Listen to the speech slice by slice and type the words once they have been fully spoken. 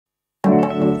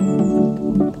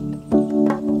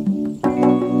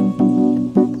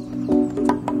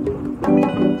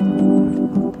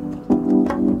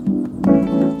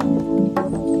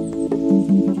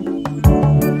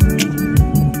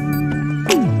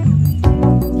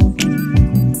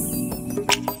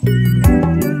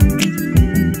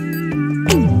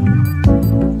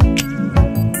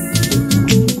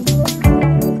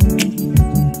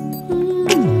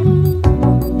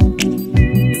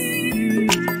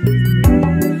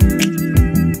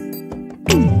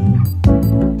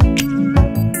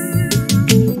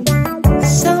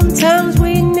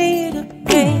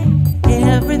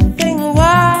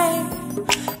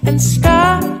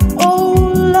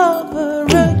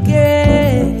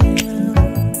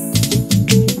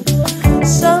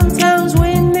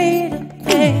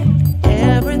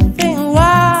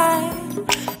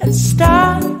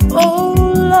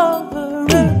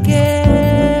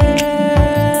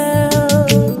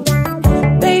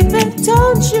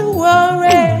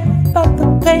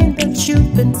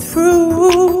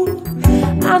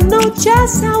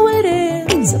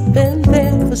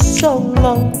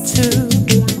too.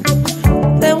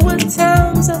 There were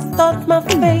times I thought my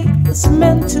fate was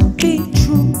meant to be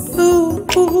true.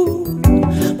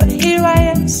 But here I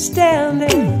am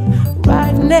standing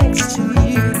right next to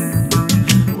you.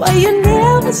 Well, you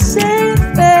never say a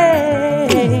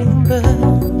thing, but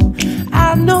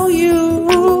I know you,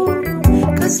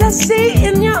 'cause I see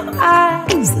in your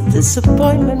eyes the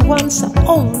disappointment once I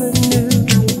only knew.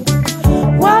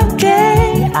 One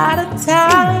day at a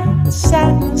time, the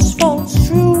sadness falls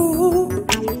through.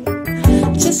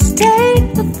 Just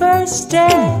take the first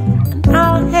step and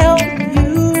I'll help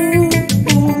you.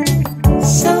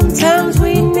 Sometimes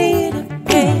we need to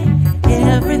get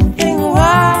everything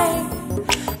right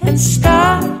and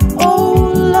start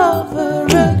all over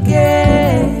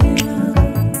again.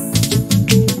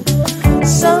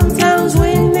 Sometimes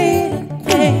we need to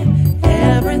get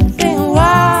everything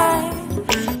right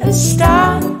and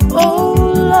start all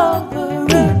over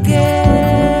again.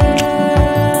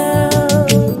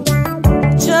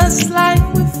 Just like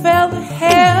we felt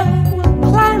ahead, we'll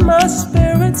climb our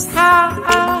spirits high.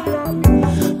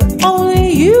 But only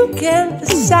you can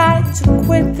decide to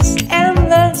quit this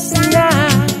endless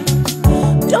night.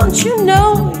 Don't you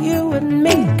know you and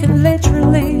me can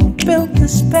literally build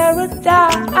this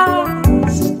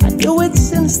paradise? I do it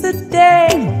since the day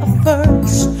I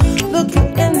first looked you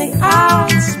in the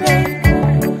eyes, baby.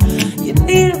 You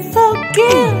need to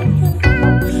forgive,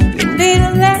 you need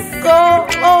to let go,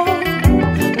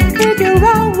 and figure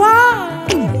out why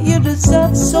you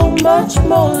deserve so much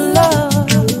more love.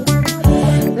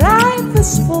 Life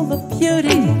is full of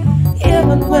beauty,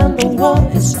 even when the war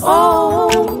is on.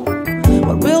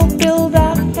 But we'll build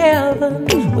our heaven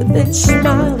with its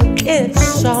smile and its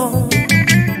song.